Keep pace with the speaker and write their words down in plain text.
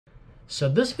So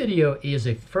this video is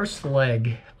a first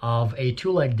leg of a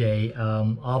two-leg day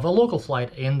of a local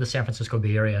flight in the San Francisco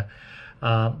Bay Area.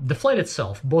 The flight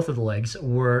itself, both of the legs,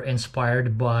 were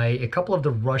inspired by a couple of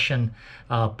the Russian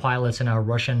pilots in our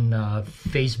Russian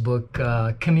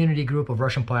Facebook community group of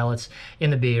Russian pilots in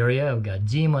the Bay Area. We've got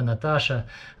Dima, Natasha,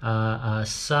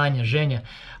 Sanya, Zhenya.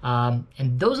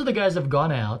 And those are the guys that have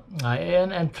gone out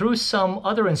and through some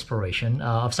other inspiration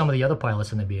of some of the other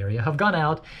pilots in the Bay Area, have gone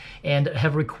out and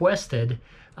have requested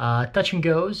touch and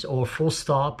goes or full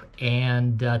stop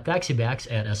and taxi backs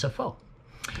at SFO.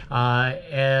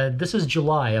 This is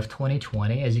July of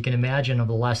 2020. As you can imagine, over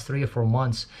the last 3 or 4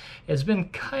 months, it's been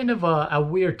kind of a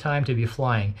weird time to be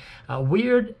flying.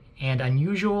 Weird and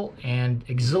unusual and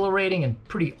exhilarating and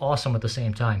pretty awesome at the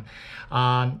same time.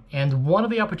 And one of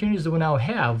the opportunities that we now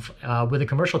have with the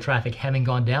commercial traffic having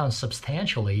gone down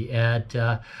substantially at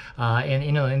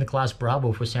in the class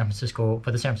Bravo for San Francisco,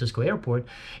 for the San Francisco airport,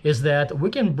 is that we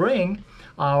can bring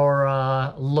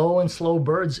our low and slow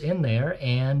birds in there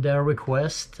and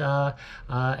request a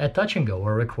touch and go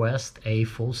or request a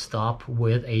full stop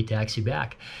with a taxi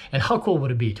back. And how cool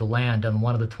would it be to land on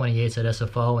one of the 28s at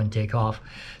SFO and take off?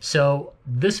 So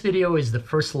this video is the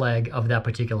first leg of that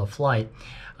particular flight.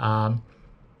 No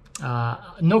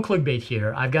clickbait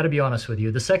here. I've got to be honest with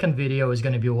you. The second video is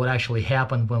going to be what actually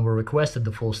happened when we requested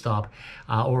the full stop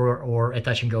or a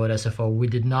touch and go at SFO. We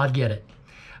did not get it.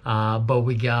 But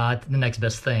we got the next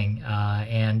best thing,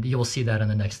 and you'll see that in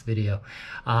the next video.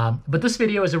 But this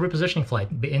video is a repositioning flight,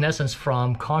 in essence,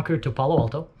 from Concord to Palo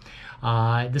Alto.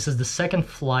 This is the second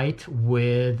flight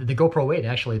with the GoPro 8,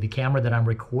 actually, the camera that I'm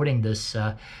recording this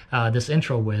this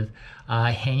intro with,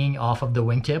 hanging off of the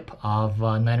wingtip of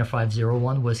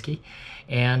 90501 Whiskey.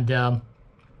 And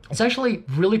it's actually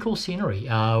really cool scenery,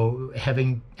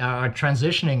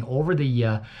 transitioning over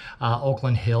the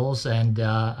Oakland Hills and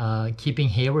keeping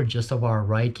Hayward just off our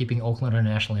right, keeping Oakland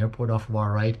International Airport off of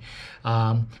our right,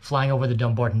 flying over the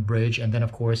Dumbarton Bridge, and then,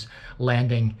 of course,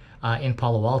 landing in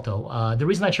Palo Alto. The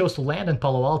reason I chose to land in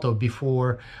Palo Alto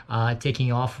before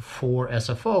taking off for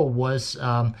SFO was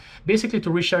basically to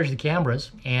recharge the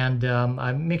cameras and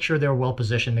make sure they're well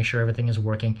positioned, make sure everything is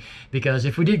working, because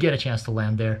if we did get a chance to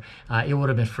land there, it would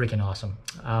have been freaking awesome.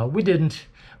 We didn't,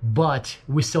 but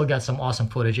we still got some awesome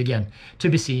footage, again, to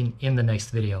be seen in the next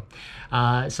video.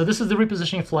 So this is the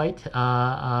repositioning flight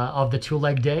of the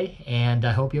two-leg day, and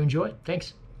I hope you enjoy it.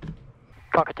 Thanks.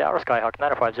 Concord Tower, Skyhawk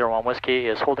 9501 Whiskey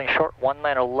is holding short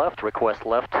 190 left, request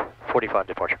left, 45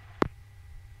 departure.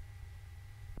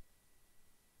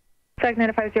 Skyhawk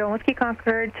 9501 Whiskey,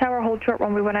 Concord Tower, hold short,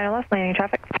 runway 19 left, landing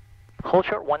traffic. Hold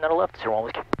short 190 left, 01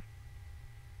 Whiskey.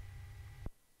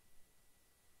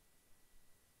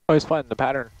 Always finding the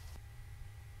pattern.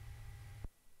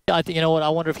 Yeah, I think, you know what, I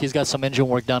wonder if he's got some engine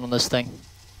work done on this thing.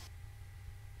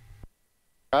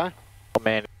 Huh? Oh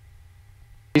man,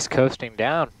 he's coasting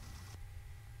down.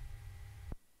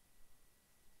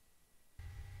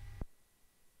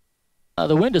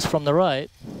 The wind is from the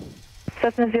right.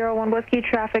 Cessna 01 Whiskey,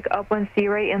 traffic upwind C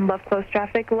rate and left close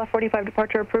traffic, left 45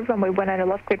 departure approved, runway 19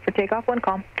 left, cleared for takeoff, one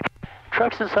calm.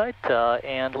 Traffic's in sight,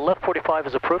 and left 45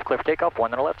 is approved, clear for takeoff,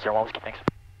 19 left, 01 Whiskey, thanks.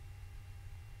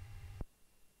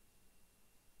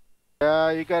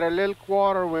 You got a little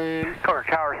quarter wind. Concord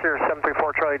Tower, Sierra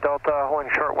 734 Charlie Delta,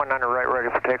 holding short 19 right, ready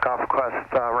for takeoff,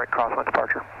 request right crosswind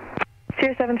departure.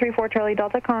 Sierra 734 Charlie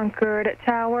Delta, Concord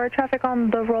Tower, traffic on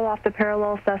the roll off the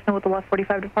parallel Cessna with the left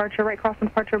 45 departure, right crosswind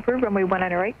departure approved, runway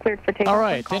 19 right, cleared for takeoff. All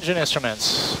right, engine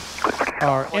instruments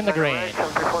are in the green.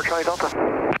 734 Charlie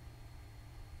Delta.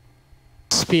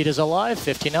 Speed is alive,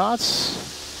 50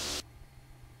 knots.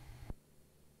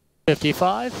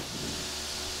 55.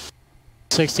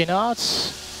 60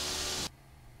 knots.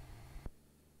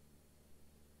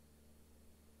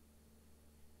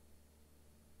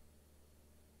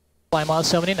 Fly mile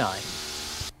 79.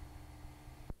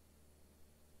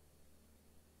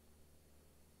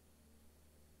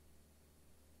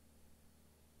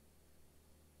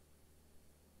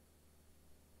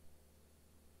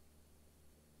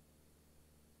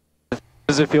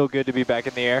 Does it feel good to be back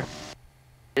in the air?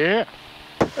 Yeah.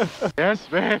 Yes,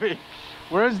 baby.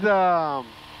 Where's the...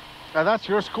 that's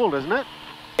your school, isn't it?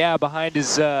 Yeah, behind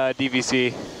is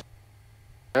DVC.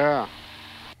 Yeah.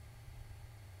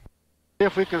 See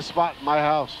if we can spot my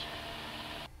house.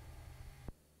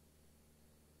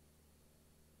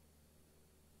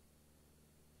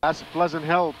 That's Pleasant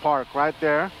Hill Park right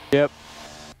there. Yep.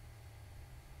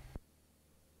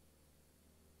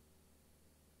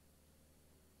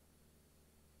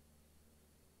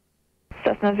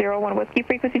 Cessna 01 Whiskey,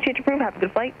 frequency change approved, have a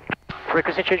good flight.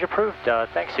 Frequency change approved.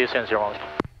 Thanks. See you soon, 01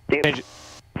 Whiskey.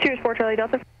 Cheers, 4 Charlie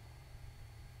Delta.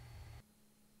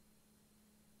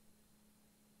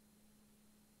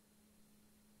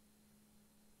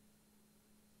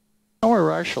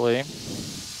 We're actually,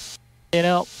 you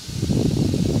know,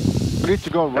 We need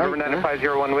to go right. November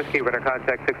 9501 Whiskey, radar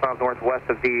contact 6 miles northwest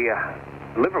of the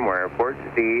Livermore Airport,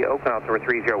 the Oakland altimeter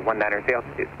 3019, the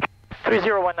altitude.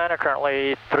 3019,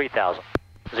 currently 3000.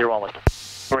 01 Whiskey.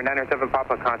 We're 907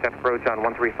 Papa, contact approach on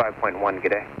 135.1,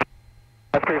 good day.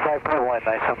 135.1,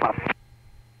 nice, no problem.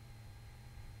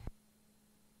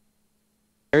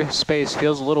 airspace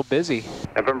feels a little busy.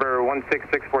 November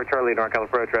 1664 Charlie, NorCal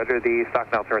approach, roger, the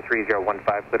Stockton altimeter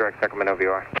 3015, clear direct Sacramento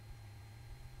VR.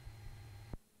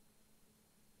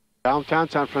 Downtown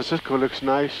San Francisco looks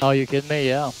nice. Oh, you kidding me?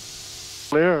 Yeah.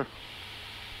 Clear.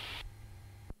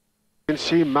 You can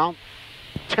see Mount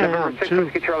November Tam 6 too.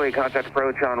 Whiskey Charlie, contact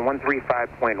approach on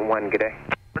 135.1, good day.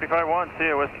 351, see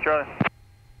you, Whiskey Charlie.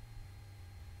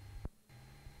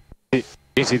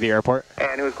 You see the airport?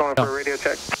 And who's calling for a radio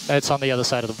check? It's on the other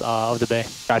side of the bay.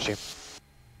 Gotcha.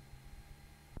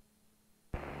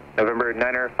 November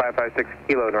 9er 556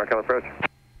 Kilo, NorCal approach.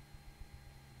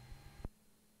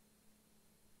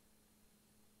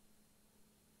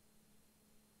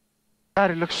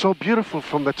 God, it looks so beautiful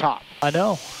from the top. I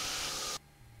know.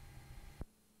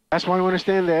 That's why we want to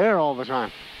stay in the air all the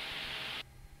time.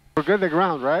 We're good at the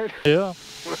ground, right? Yeah.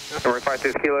 Number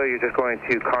 56 Kilo, you're just going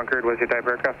to Concord. What's your type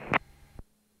aircraft?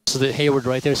 So the Hayward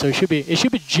right there. So it should be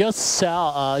just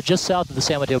south of the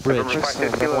San Mateo Bridge. November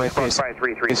 56 Kilo,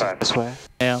 5335. This way.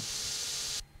 Yeah.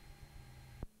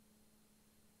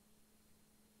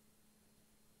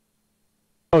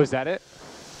 Oh, is that it?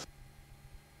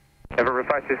 November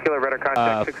 56 Kilo, radar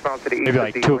contact 6 miles to the east. Maybe of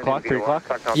like the 2 Windy o'clock, 3 o'clock?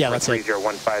 Stockton Yeah, that's it.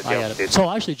 3015, I got it. So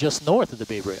actually just north of the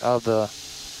Bay Bridge,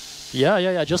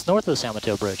 yeah, just north of the San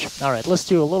Mateo Bridge. All right, let's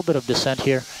do a little bit of descent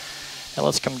here. And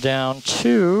let's come down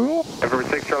to... November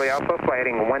 6 Charlie Alpha, fly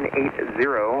heading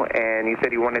 180, and you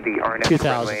said you wanted the RNF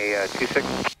 2000. runway 26.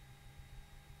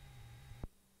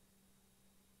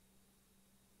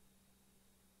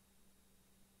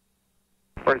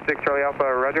 Or 6 Charlie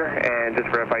Alpha, roger, and just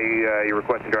verify you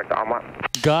requesting direct omelette.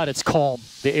 God, it's calm.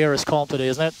 The air is calm today,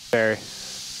 isn't it? Very.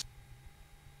 6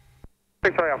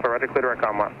 Charlie Alpha, roger, clear direct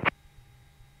omelette.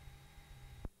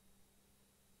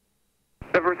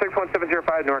 November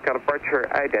 61705, NorCal departure,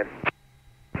 IDEN.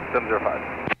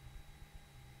 705.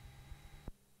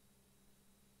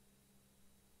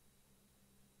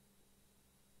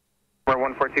 Number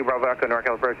 142 Bravo Echo,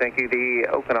 NorCal approach, thank you. The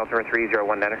Oakland altimeter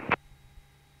 3019.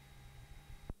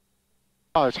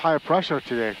 Oh, it's higher pressure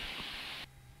today.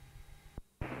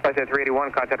 Flight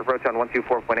 381, contact approach on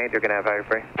 124.8, you're going to have higher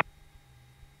free.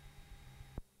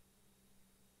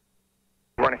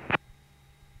 Good morning.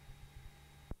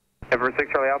 November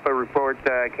 6 Charlie Alpha, report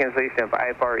cancellation of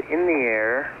IFR in the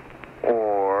air,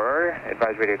 or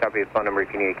advise radio copy of phone number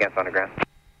if you need to cancel on the ground.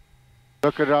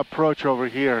 Look at the approach over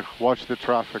here. Watch the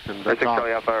traffic and the 6 top.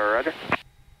 Charlie Alpha, roger.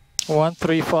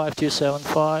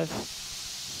 135275.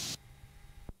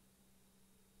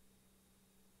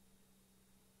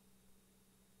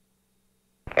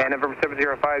 And November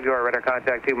 705, you are radar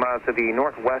contact 2 miles to the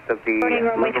northwest of the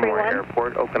Livermore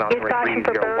Airport, Oakland Use altimeter caution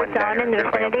for birds on in the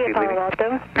vicinity of Palo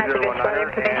Alto. Hazardous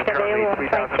weather information available on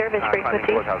flight service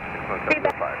frequencies.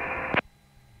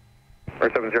 Or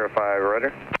 705,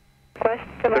 roger. Request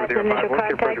provide initial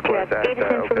contact. You have status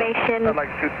information. I'd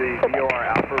like to shoot the VOR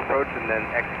Alpha approach and then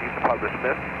execute the Pugler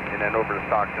Smith and then over to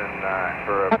Stockton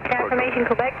for a Confirmation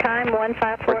Quebec time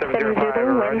 1547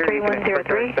 Zulu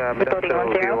 13103.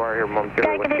 Facility 10.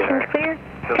 Sky conditions clear.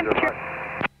 Temperature.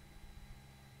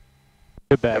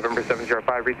 Good bad. November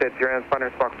 705, reset 0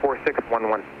 transponder, squawk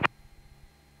 4611.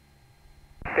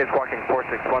 It's walking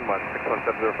 4611,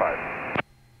 61705.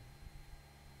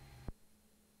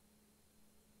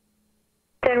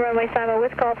 10 runway Simon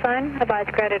with call sign. Advise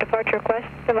grounded departure request.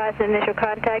 Advise initial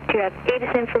contact. You have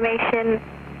status information.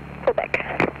 Quebec.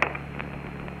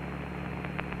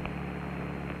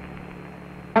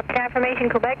 Confirmation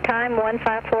Quebec time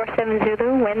 1547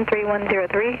 Zulu, wind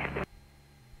 3103.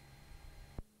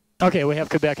 Okay, we have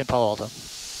Quebec and Palo Alto.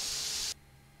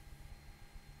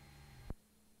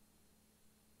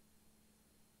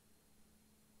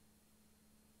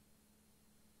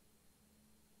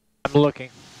 I'm looking.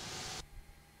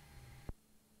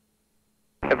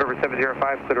 November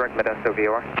 705, clear direct Modesto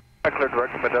VOR. Clear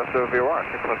direct Modesto VOR,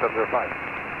 61705.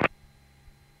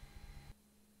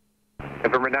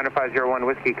 November 90501,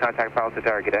 Whiskey, contact Palo Alto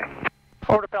Tower, good day.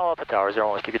 Over to Palo Alto Tower,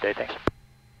 01 Whiskey, good day, thanks.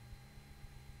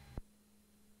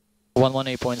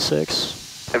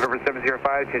 118.6. November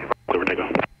 705, change Clear for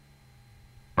takeoff.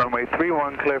 Runway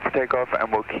 31, clear for takeoff,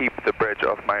 and we'll keep the bridge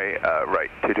off my right,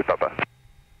 22 Papa.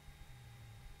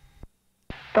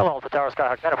 Palo Alto Tower,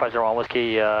 Skyhawk 9501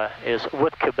 Whiskey is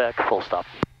with Quebec, full stop.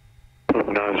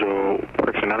 Nozzle,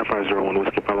 correction 9501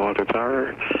 Whiskey Palo Alto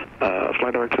Tower.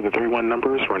 Flight direct to the 31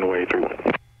 numbers, runway 31.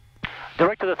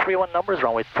 Direct to the 31 numbers,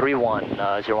 runway 31,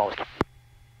 01 Whiskey.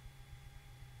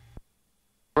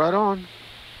 Right on.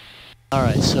 All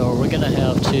right, so we're gonna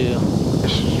have to.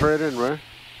 Straight in, right?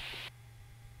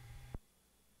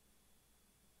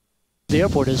 The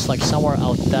airport is like somewhere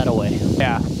out that way.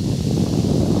 Yeah.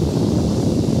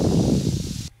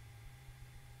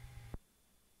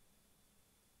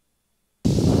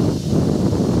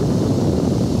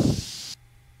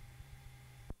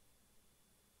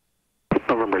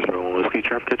 November 01 Whiskey,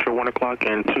 traffic at your 1 o'clock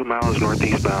and 2 miles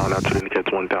northeast bound, altitude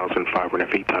indicates 1,500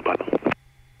 feet, type bottom.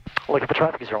 Looking for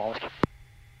traffic, 01 Whiskey.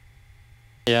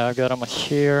 Yeah, I got them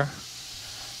here.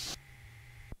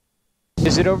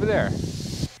 Is it over there?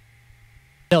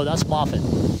 No, that's Moffett.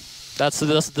 That's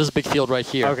this big field right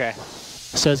here. Okay.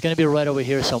 So it's gonna be right over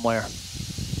here somewhere.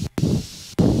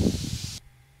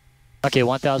 Okay,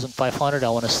 1,500. I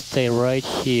want to stay right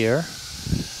here.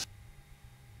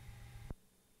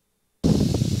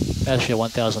 Actually,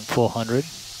 1,400.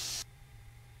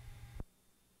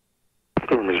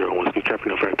 November 01 Whiskey, traffic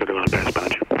no factor, they're going to pass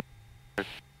behind you.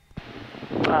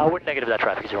 We're negative that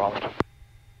traffic, 01 Whiskey.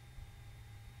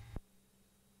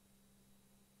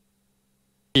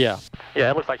 Yeah.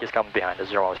 Yeah, it looks like he's coming behind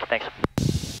us, 01 Whiskey. Thanks.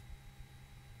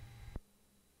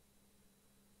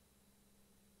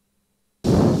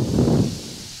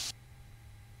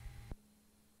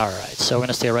 All right, so we're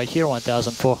gonna stay right here,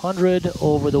 1,400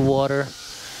 over the water.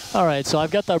 All right, so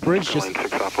I've got that bridge just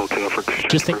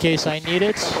in case I need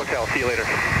it. Hotel, see you later.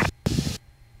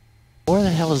 Where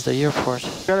the hell is the airport?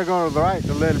 Gotta go to the right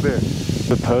a little bit.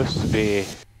 Supposed to be.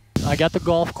 I got the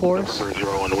golf course. Number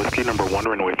 01 Whiskey, number 1,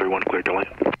 runway 31, clear to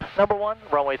land. Number 1,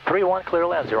 runway 31, clear to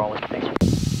land, 01 Whiskey.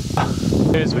 Thanks. As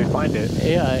soon as we find it.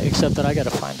 Yeah, except that I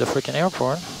gotta find the freaking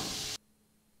airport.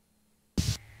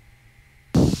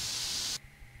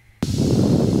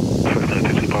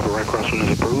 Right crosswind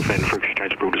is approved and for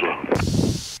exchange approved as well.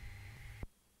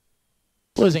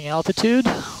 Losing altitude.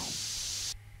 And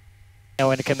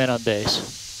we're gonna come in on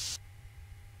base.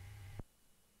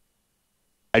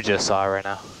 I just saw it right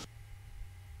now.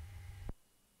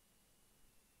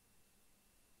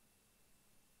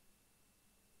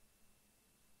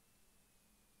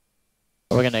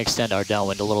 We're gonna extend our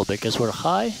downwind a little bit because we're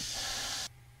high.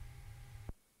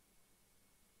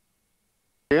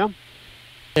 Yeah.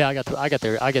 Yeah, I got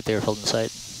the airfield in sight.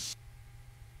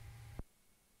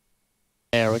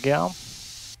 There we go.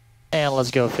 And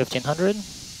let's go 1,500.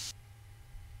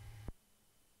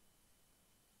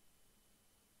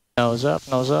 Nose up,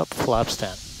 flaps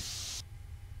 10.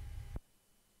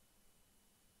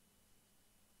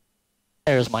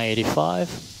 There's my 85.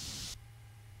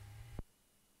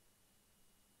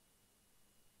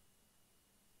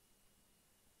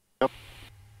 Yep.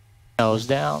 Nose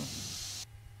down.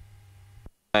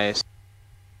 Nice.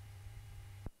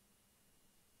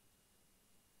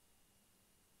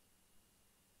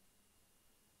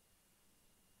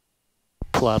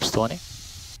 Flaps 20.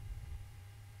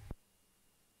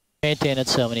 Maintain at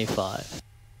 75.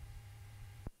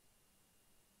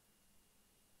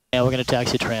 Now we're going to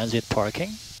taxi transit parking.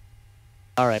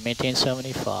 All right, maintain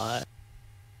 75.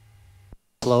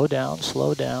 Slow down,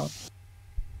 slow down.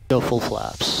 Go full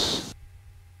flaps.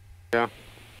 Yeah.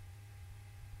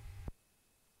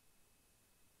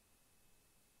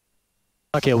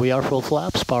 Okay, we are full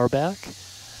flaps, power back.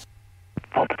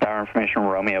 Alpha Tower information,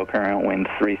 Romeo, current wind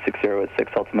 360 at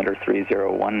 6, altimeter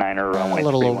 3019, runway A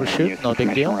little 31, overshoot, no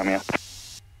big deal. Romeo.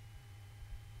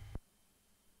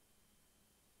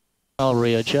 I'll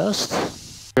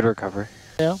readjust. Good recovery.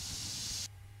 Yeah.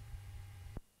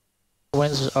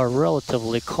 Winds are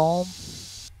relatively calm.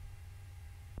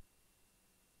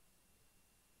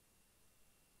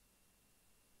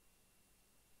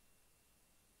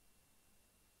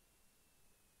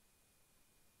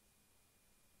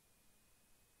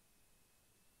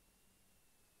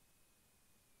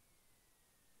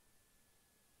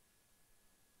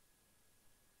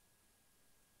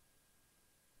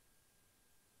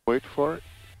 Wait for it.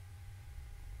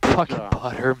 Fucking Yeah.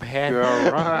 butter, man.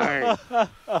 You're right.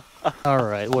 All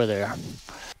right, we're there.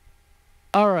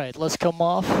 All right, let's come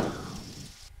off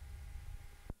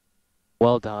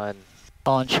Well done.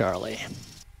 on Charlie.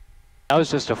 That was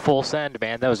just a full send,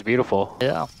 man. That was beautiful.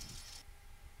 Yeah.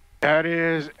 That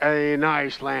is a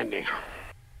nice landing.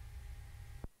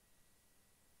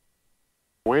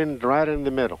 Wind right in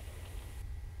the middle.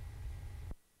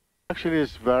 Actually,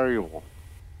 it's variable.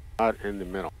 Not in the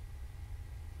middle.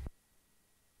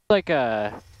 Like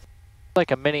a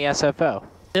mini SFO.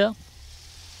 Yeah.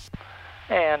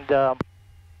 And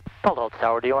Palo Alto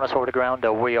Tower, do you want us over the ground?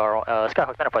 We are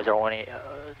Skyhawk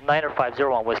 950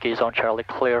 Whiskey, Zone Charlie,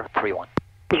 clear 3-1.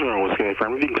 01 Whiskey,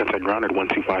 affirmative. You can contact ground at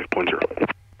 125.0.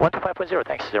 125.0,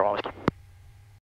 thanks, 01 Whiskey.